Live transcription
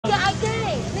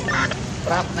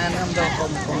này rồi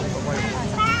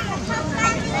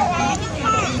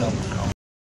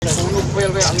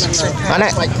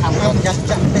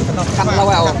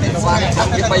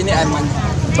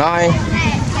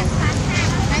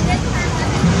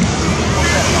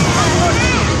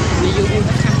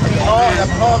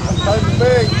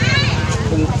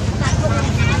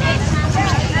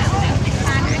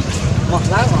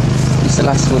it's the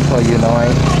last one for you, NOY.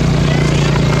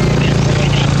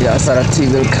 The authority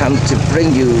will come to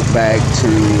bring you back to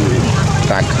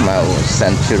Takmau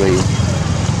Sanctuary.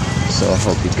 So I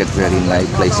hope you get very nice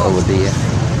place over there.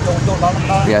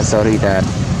 We are sorry that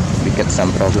we get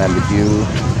some problem with you,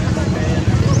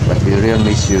 but we really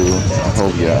miss you. I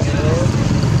hope you are.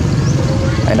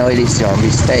 I know it is your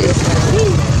mistake,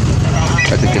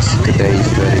 but because today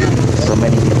is so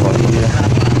many people here.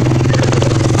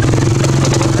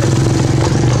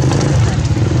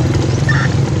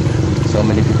 So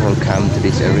many people come to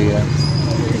this area,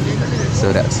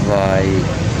 so that's why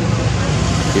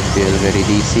you feel very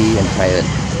dizzy and tired.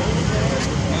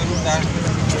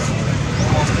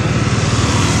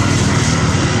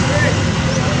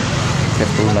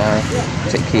 Careful now,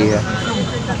 take care,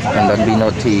 and don't be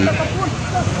naughty.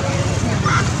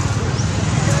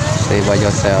 Stay by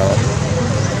yourself.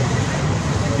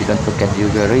 We don't forget you,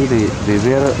 we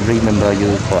will remember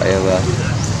you forever.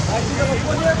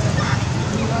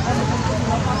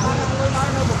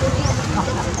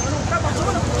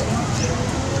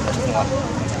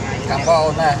 Cảm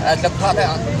vào này, chấm thoát đấy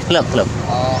ạ. Lực.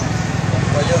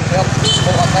 Bây giờ theo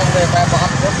bộ phận này về bộ phận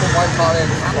của tôi quay vào đây,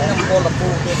 năm cô là cô.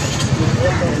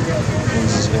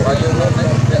 Bây giờ nó sẽ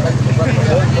hiện thành một vấn đề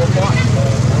lớn quá.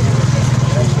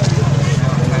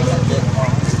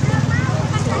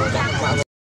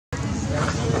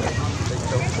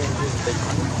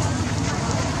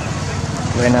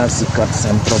 Right now she got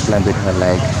some problem with her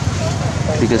leg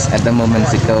because at the moment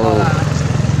she go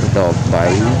to dog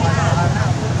bite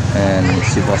and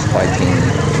she was fighting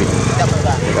with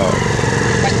the dog.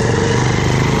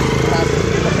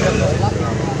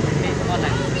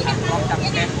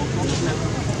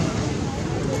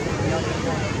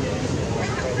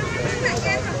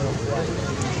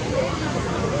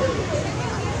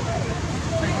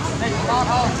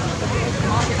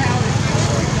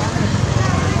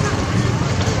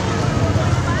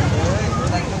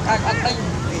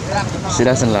 She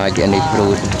doesn't like any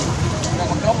fruit.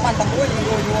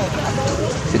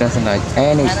 She doesn't like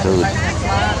any fruit.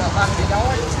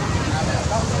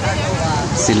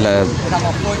 She loves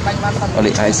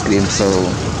only ice cream, so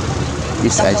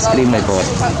this ice cream I bought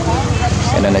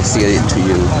and then I sell it to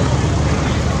you.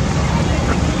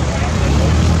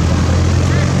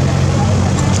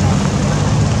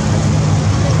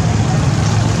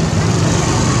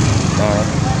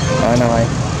 NOY.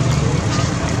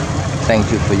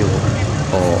 Thank you for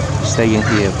staying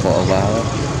here for a while.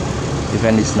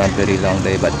 Even it's not very long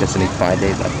day, but just only 5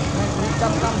 days. But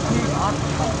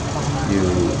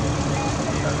you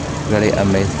really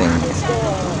amazing.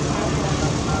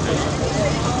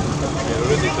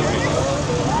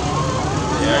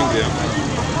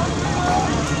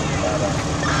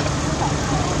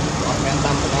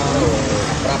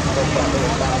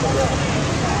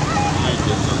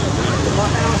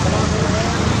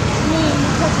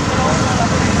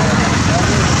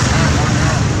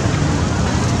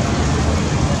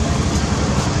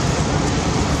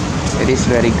 It is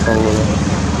very cold.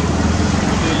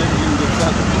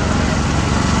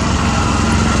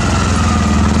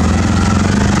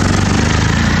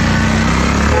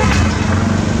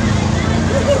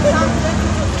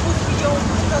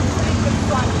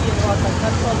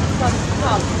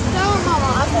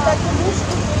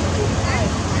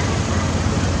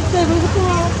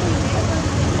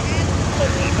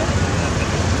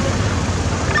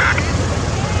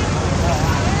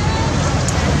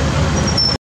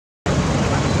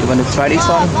 You want to try this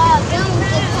one?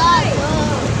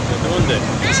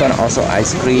 This one also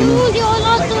ice cream.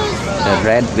 The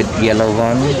red with yellow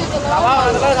one.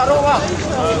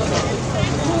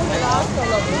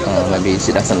 Oh, maybe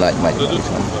she doesn't like my this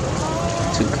one.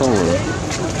 Too cold.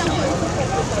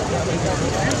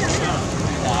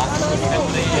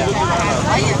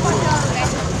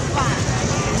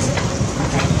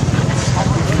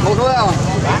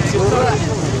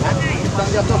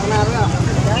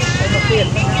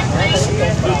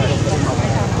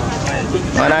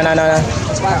 No.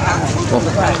 Oh,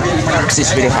 this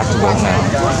is really hard to walk now.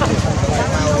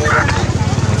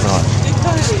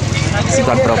 She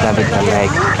got problem with her leg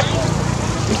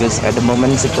because at the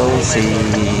moment ago she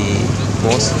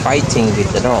was fighting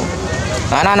with the dog.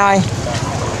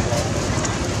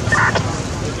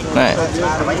 No.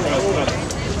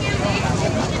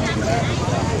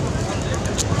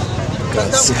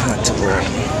 Kasih coba.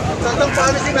 Tempat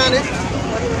di sini nih.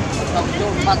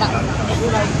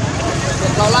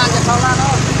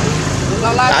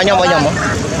 Tạo nhau bao nhiêu mà?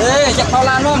 Ê, chặt phao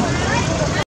lan luôn.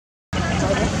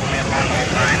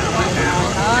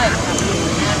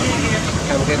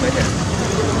 Cái mấy nhỉ?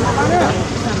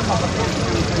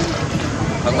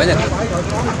 Bằng mấy nhỉ?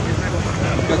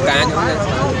 Cái cá nhá.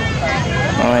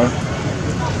 Rồi.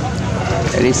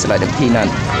 Đây là được thi nè.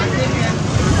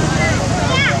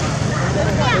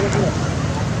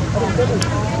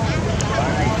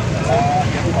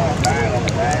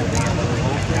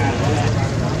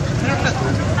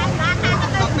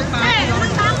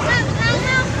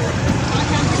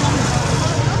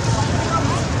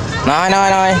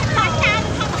 Nói.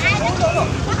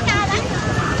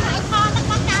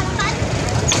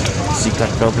 She got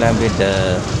problem with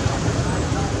the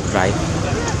right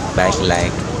back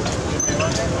leg.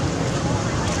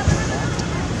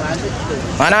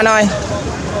 Nói. Nói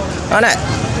này.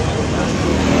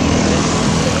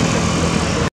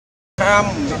 Ham,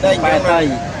 đây bài tây.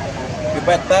 Cái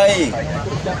bài tây.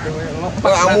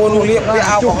 Cái áo mua liệp cái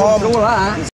áo của hôm đúng rồi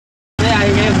hả? Cái ai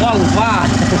nghe ngon quá.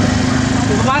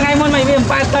 Mà ngày môn mày viêm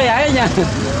bài tây ấy nhỉ?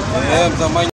 Em sao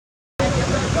mày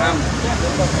ham.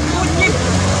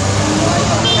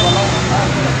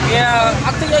 Kìa,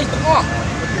 ăn tí ấy đúng không?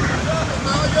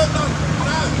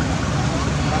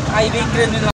 Ai đi kia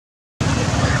nên là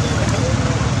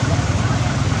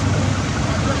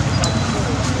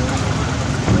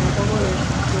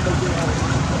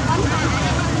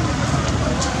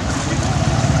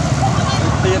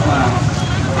tiền mà.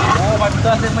 Ô, bánh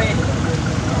tơ thêm mày.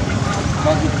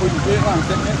 Còn phun kia còn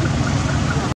chân hết.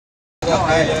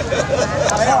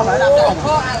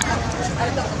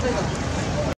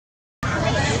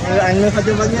 Anh mới phải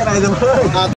cho bánh này rồi.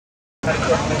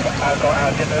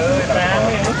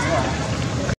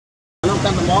 Nó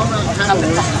tăng món tham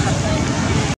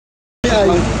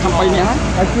bay nhá.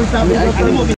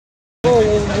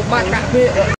 Bạn cả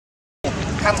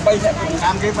tham bay sẽ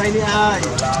tham cái bay đi ơi.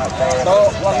 Đó,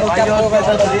 nó chăm cô về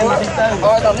giờ đi mà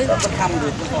thôi tao lấy tham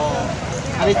được.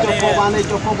 Anh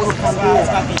cho cô bố tham đi.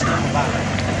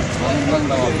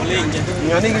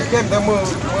 Nhà này cái kem theo mưa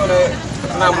này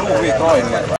làm một việc thôi.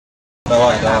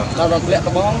 Rồi. Tao đọc lẹ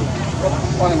cái bóng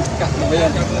quan cắt về.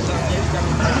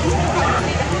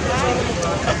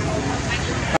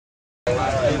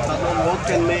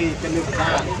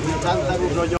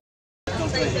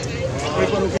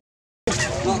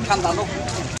 Nó khăn tao lúc.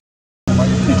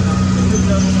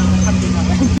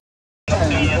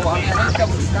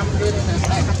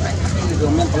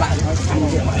 Đường men lại thôi.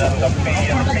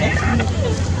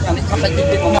 Anh ấy không đánh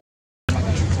được một.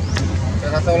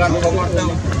 Tôi làm không ngon đâu.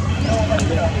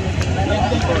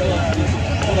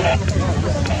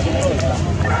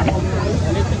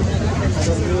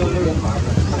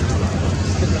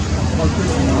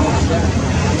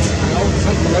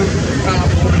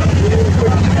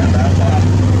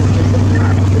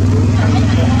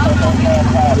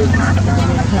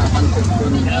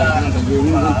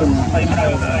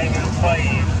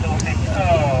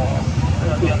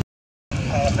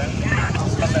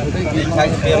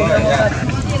 Thanh kiếm này nha.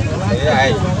 Thế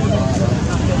này.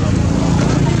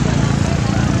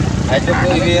 Anh chụp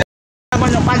cái kia.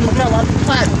 Mình nhập bánh một cái bạn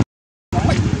phải.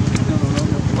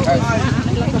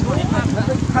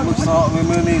 Sợ với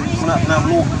mưa này làm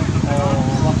luôn.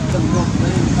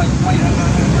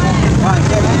 Bạn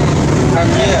xem làm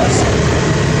gì à?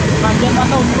 Bạn trên bắt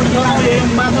đầu mình cho ai đi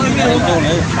mà thôi biết không?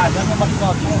 Bạn trên bắt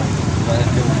đầu.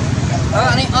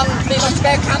 Anh ăn đi con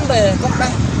cái khăn về con đây.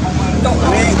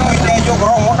 Đi coi cho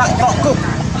rong nó đại trọng cực.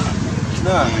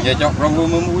 Nè, giờ chọc rong vừa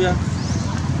mưa mũi á.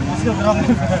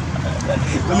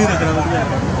 Có liên được rồi.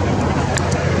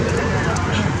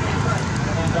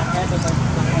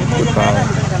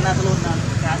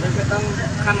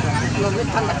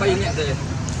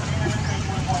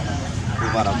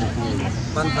 Và đã buộc người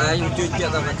bàn tay dùng chơi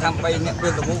chuyện là phải tham bay nhẹ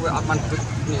quên tầm về ăn cực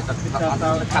nhẹ tập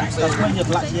tham xây mới nhập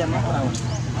lại chuyện nó đầu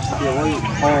điều ơi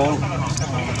hồ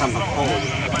tham hồ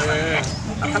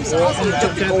Khăn sữa không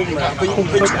chụp cái ôm là pin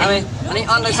anh ấy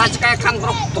on đây sai cái khăn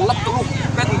tụt lấp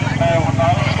bên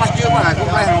qua chưa mà cũng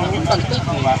phải tận tích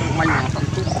mình tận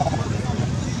tích